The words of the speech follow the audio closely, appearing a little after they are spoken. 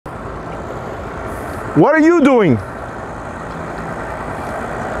What are you doing?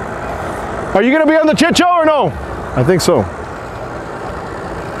 Are you gonna be on the Chit Show or no? I think so.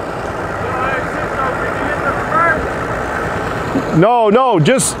 No, no,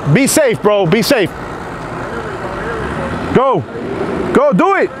 just be safe, bro. Be safe. Go. Go,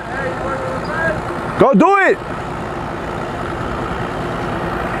 do it. Go do it.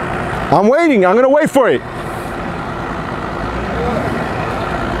 I'm waiting. I'm gonna wait for it.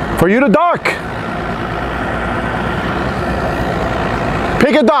 For you to dock.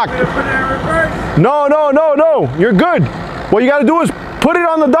 Pick a dock. No, no, no, no. You're good. What you gotta do is put it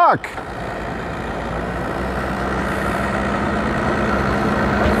on the dock.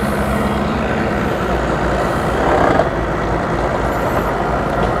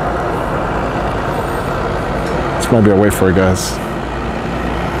 This might be a wait for it, guys.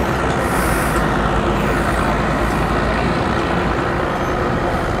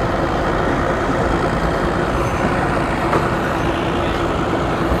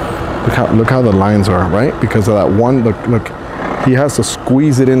 Look how the lines are, right? Because of that one, look, he has to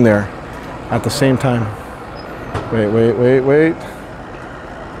squeeze it in there at the same time. Wait, wait, wait, wait.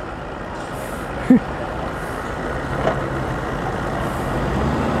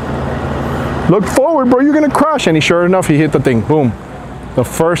 Look forward, bro, you're gonna crash. And sure enough, he hit the thing, boom. The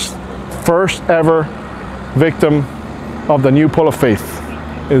first ever victim of the new pull of faith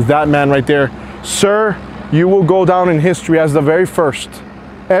is that man right there. Sir, you will go down in history as the very first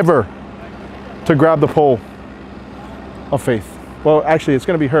ever to grab the pole of faith. Well, actually, it's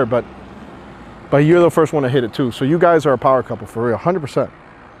going to be her, but you're the first one to hit it too. So you guys are a power couple for real, 100%.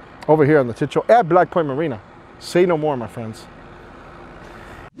 Over here on the Chit Show at Black Point Marina. Say no more, my friends.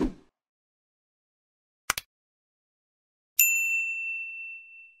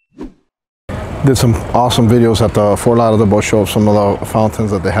 Did some awesome videos at the Fort Lauderdale show of some of the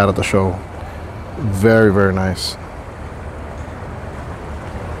fountains that they had at the show. Very, very nice.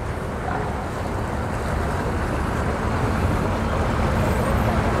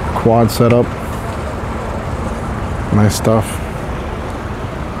 Quad setup, nice stuff.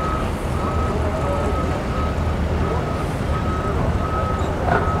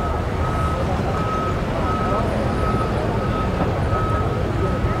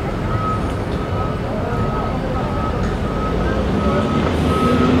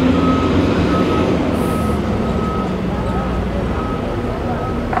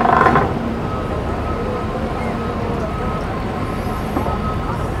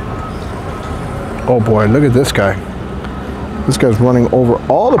 Oh boy, look at this guy. This guy's running over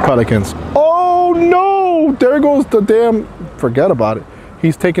all the pelicans. Oh no! There goes the damn, forget about it.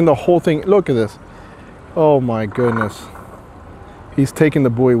 He's taking the whole thing. Look at this. Oh my goodness. He's taking the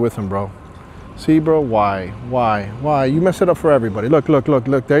buoy with him, bro. See, bro, why? Why? You mess it up for everybody. Look, look, look,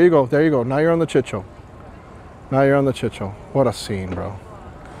 look. There you go, there you go. Now you're on the Chit Show. Now you're on the Chit Show. What a scene, bro.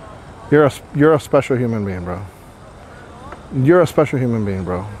 You're a special human being, bro. You're a special human being,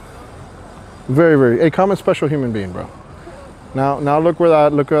 bro. Very, very, a common special human being, bro. Now look where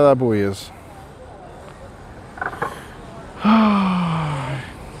that buoy is.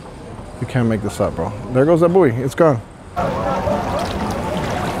 You can't make this up, bro. There goes that buoy. It's gone.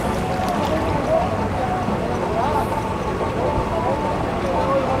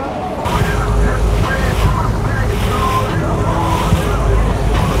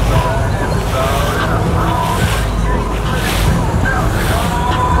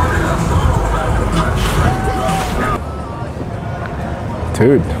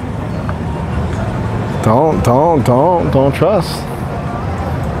 Dude, don't trust.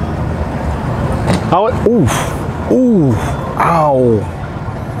 How it, oof, ow,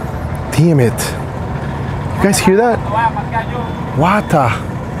 damn it. You guys hear that? What the?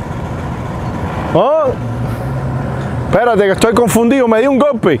 Oh, espérate que estoy confundido, me di un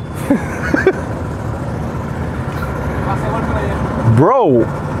golpe. Bro,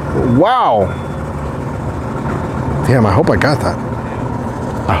 wow. Damn, I hope I got that.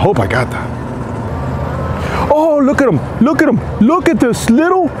 I hope I got that. Oh, look at him. Look at him. Look at this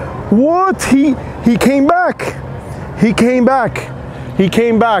little, what? He came back. He came back. He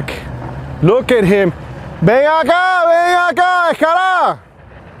came back. Look at him. Ven acá, escala.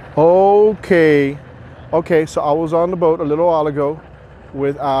 Okay. Okay, so I was on the boat a little while ago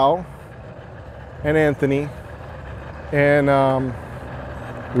with Al and Anthony. And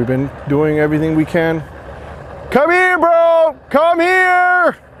we've been doing everything we can. Come here, bro. Come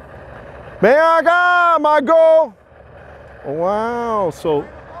here. Ven acá, my goal. Wow. So,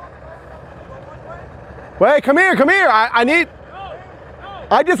 wait, come here, come here. I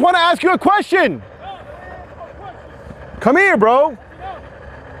just want to ask you a question. Come here, bro.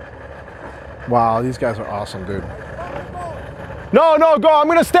 Wow, these guys are awesome, dude. No, no, go. I'm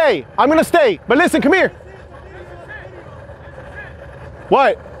gonna stay. I'm gonna stay. But listen, come here.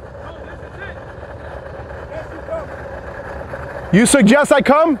 What? You suggest I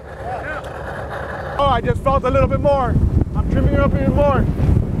come? Oh, I just felt a little bit more. I'm trimming her up even more.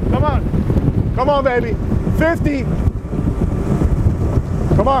 Come on. Come on, baby. 50.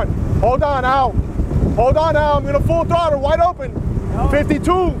 Come on. Hold on now. Hold on now. I'm gonna full throttle, wide open. 52.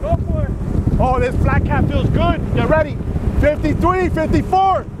 Go for it. Oh, this flat cap feels good. Get ready. 53,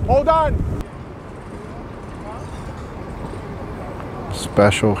 54. Hold on.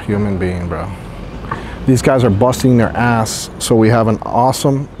 Special human being, bro. These guys are busting their ass, so we have an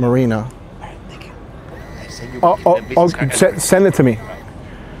awesome marina. Send it to me.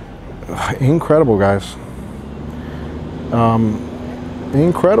 Incredible, guys.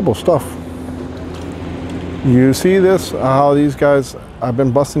 Incredible stuff. You see this, how these guys have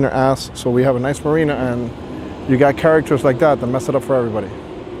been busting their ass, so we have a nice marina, and you got characters like that mess it up for everybody.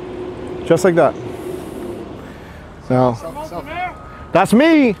 Just like that. Now, that's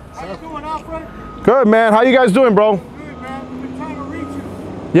me. How you doing, Alfred? Good, man. How you guys doing, bro? Good, man. We've been trying to reach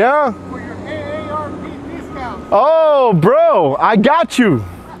you. Yeah? For your AARP discount. Oh, bro, I got you.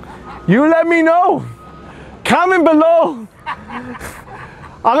 You let me know. Comment below.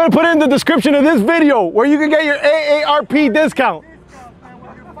 I'm gonna put it in the description of this video where you can get your AARP discount.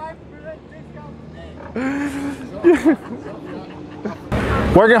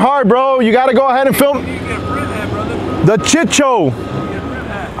 Working hard, bro. You gotta go ahead and film the Chit Show.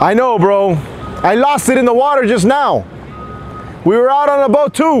 I know, bro. I lost it in the water just now. We were out on a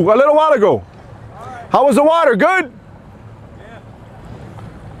boat too a little while ago. How was the water? Good? Yeah.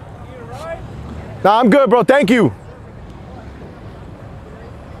 Need a ride? Nah, I'm good, bro. Thank you.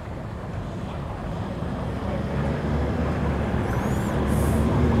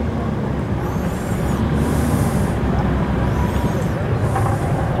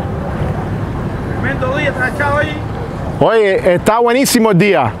 Tremendo día, ¿estás echado ahí? Oye, está buenísimo el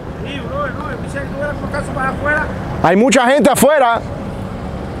día. Sí, bro, no, pensé que tú eras por caso para afuera. Hay mucha gente afuera.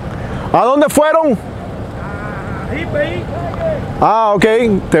 ¿A dónde fueron? Ahí. Ah, ok.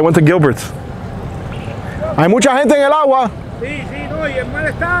 They went to Gilbert's. Hay mucha gente en el agua. Sí, no, y el mar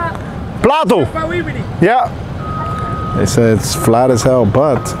está... Plato. para Wimini. Yeah. They said it's flat as hell,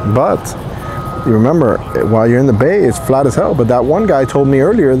 but you remember, while you're in the bay, it's flat as hell. But that one guy told me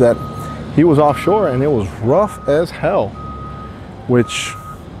earlier that he was offshore and it was rough as hell, which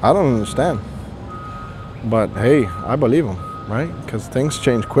I don't understand. But hey, I believe him, right? Because things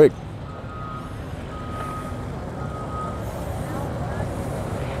change quick.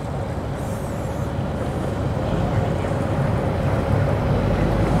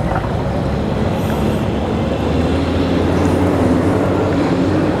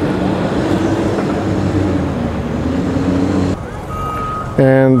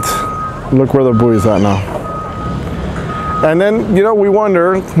 And look where the buoy is at now. And then, you know, we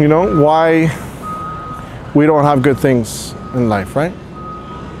wonder, you know, why we don't have good things in life, right?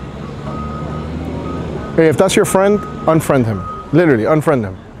 Hey, if that's your friend, unfriend him. Literally, unfriend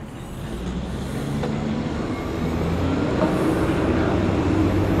him.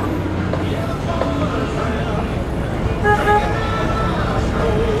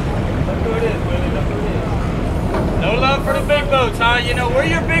 No love for the big boats, huh? You know, we're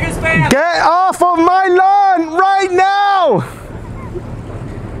your biggest fans. Get off of my lawn right now!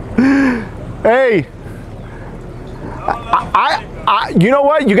 Hey, you know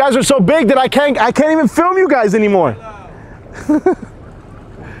what? You guys are so big that I can't even film you guys anymore.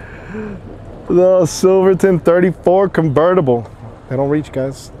 The Silverton 34 convertible. They don't reach,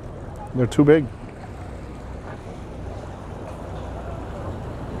 guys. They're too big.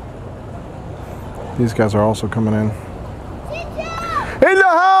 These guys are also coming in. In the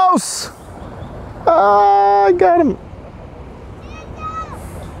house! Ah, I got him.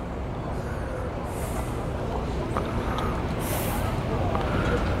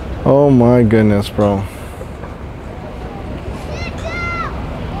 Oh my goodness, bro.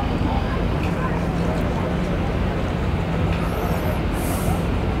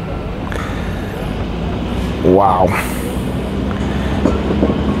 Wow.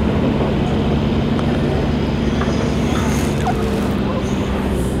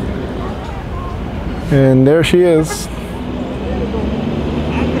 And there she is.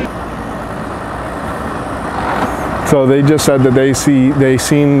 So they just said that they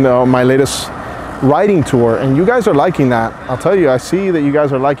seen my latest riding tour, and you guys are liking that. I'll tell you, I see that you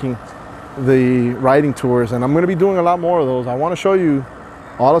guys are liking the riding tours, and I'm going to be doing a lot more of those. I want to show you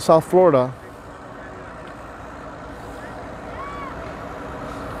all of South Florida.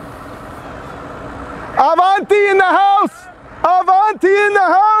 Avanti in the house! Avanti in the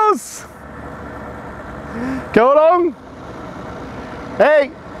house! Hold on.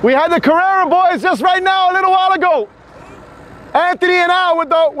 Hey, we had the Carrera boys just right now a little while ago. Anthony and Al with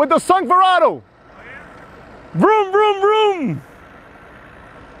the Sunferrado. Vroom, vroom, vroom.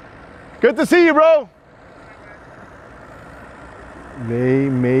 Good to see you, bro. They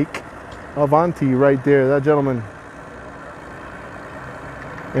make Avanti right there, that gentleman.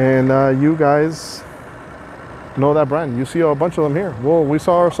 And you guys know that brand. You see a bunch of them here. Well, we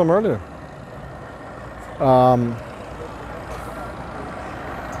saw some earlier.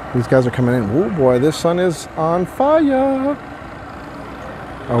 These guys are coming in. Oh boy, this sun is on fire.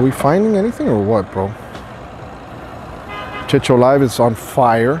 Are we finding anything or what, bro? Chit Show Live is on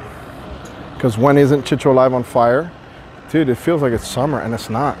fire. Because when isn't Chit Show Live on fire? Dude, it feels like it's summer and it's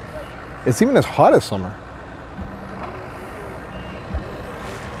not. It's even as hot as summer.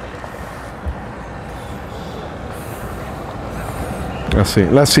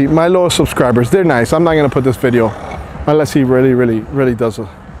 Let's see. My loyal subscribers, they're nice. I'm not gonna put this video unless he really does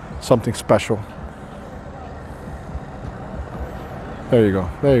something special. There you go.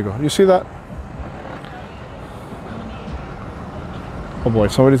 There you go. You see that? Oh boy,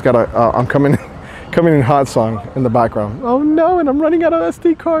 somebody's got a I'm coming in hot song in the background. Oh no, and I'm running out of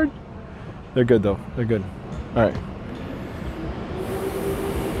SD card. They're good though. They're good. All right.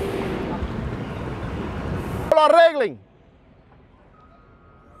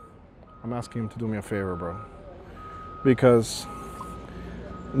 I'm asking him to do me a favor, bro, because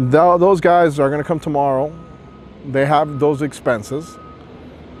those guys are gonna come tomorrow. They have those expenses,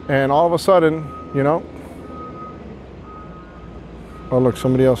 and all of a sudden, you know. Oh look,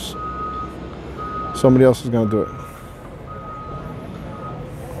 somebody else is gonna do it.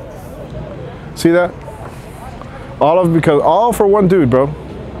 See that? All for one dude, bro.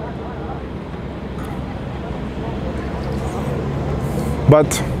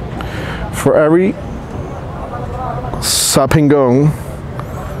 But for every sapingong,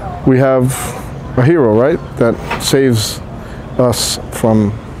 we have a hero, right? That saves us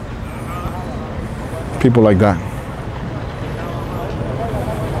from people like that.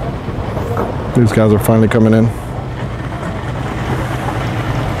 These guys are finally coming in.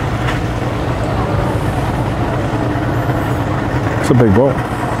 It's a big boat.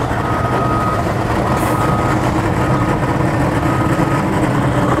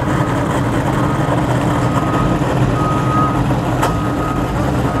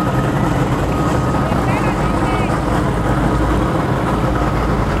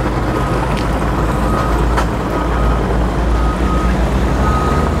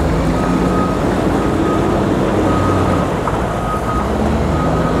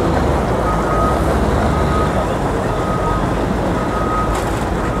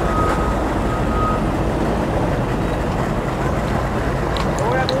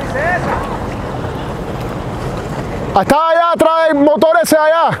 Está allá atrás el motor ese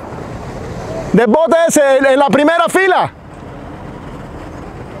allá, del bote ese en la primera fila.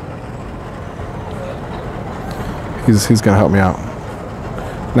 He's gonna help me out.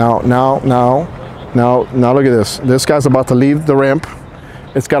 Now look at this. This guy's about to leave the ramp.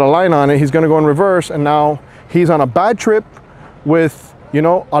 It's got a line on it. He's gonna go in reverse, and now he's on a bad trip with, you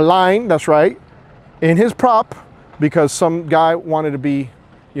know, a line, that's right, in his prop, because some guy wanted to be,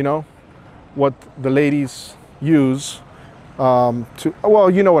 you know, what the ladies use to,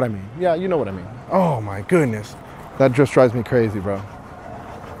 well, you know what I mean. Yeah, you know what I mean. Oh my goodness. That just drives me crazy, bro.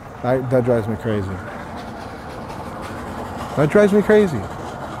 That drives me crazy. That drives me crazy.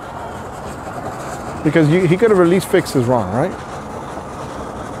 Because he could have at least fixed his wrong, right?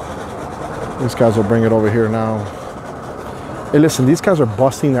 These guys will bring it over here now. Hey, listen, these guys are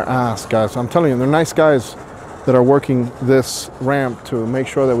busting their ass, guys. I'm telling you, they're nice guys that are working this ramp to make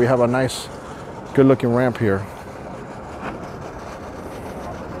sure that we have a nice, good-looking ramp here.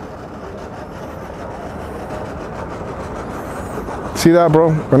 See that,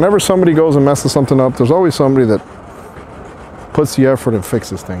 bro? Whenever somebody goes and messes something up, there's always somebody that puts the effort and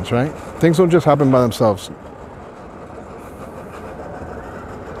fixes things, right? Things don't just happen by themselves.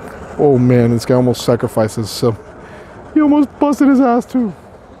 Oh man, this guy almost sacrifices, so he almost busted his ass too.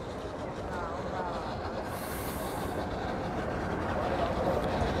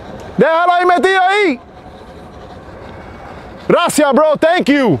 Déjalo ahí metido ahí. Gracias, bro. Thank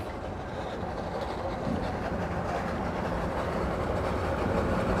you.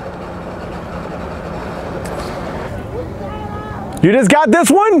 You just got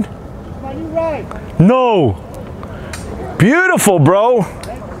this one? No. Beautiful, bro.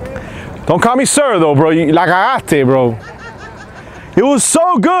 Don't call me sir, though, bro. La cagaste, bro. It was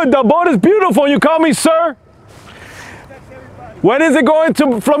so good. The boat is beautiful. You call me sir? When is it going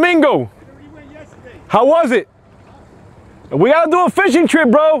to Flamingo? How was it? We gotta do a fishing trip,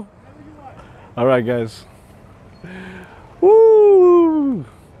 bro. All right, guys. Woo!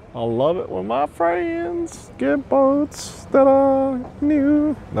 I love it when my friends get boats that are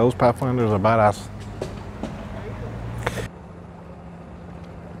new. Those Pathfinders are badass.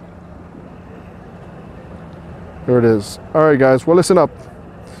 There it is. All right, guys. Well, listen up.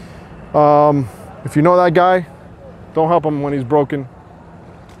 If you know that guy, don't help him when he's broken.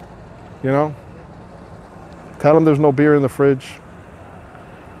 You know? Tell him there's no beer in the fridge.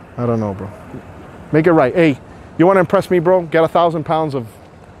 I don't know, bro. Make it right. Hey, you want to impress me, bro? Get 1,000 pounds of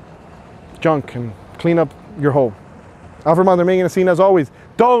junk and clean up your hole. Alfred Montaner making a scene as always.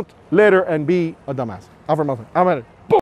 Don't litter and be a dumbass. Alfred Montaner. I'm at it.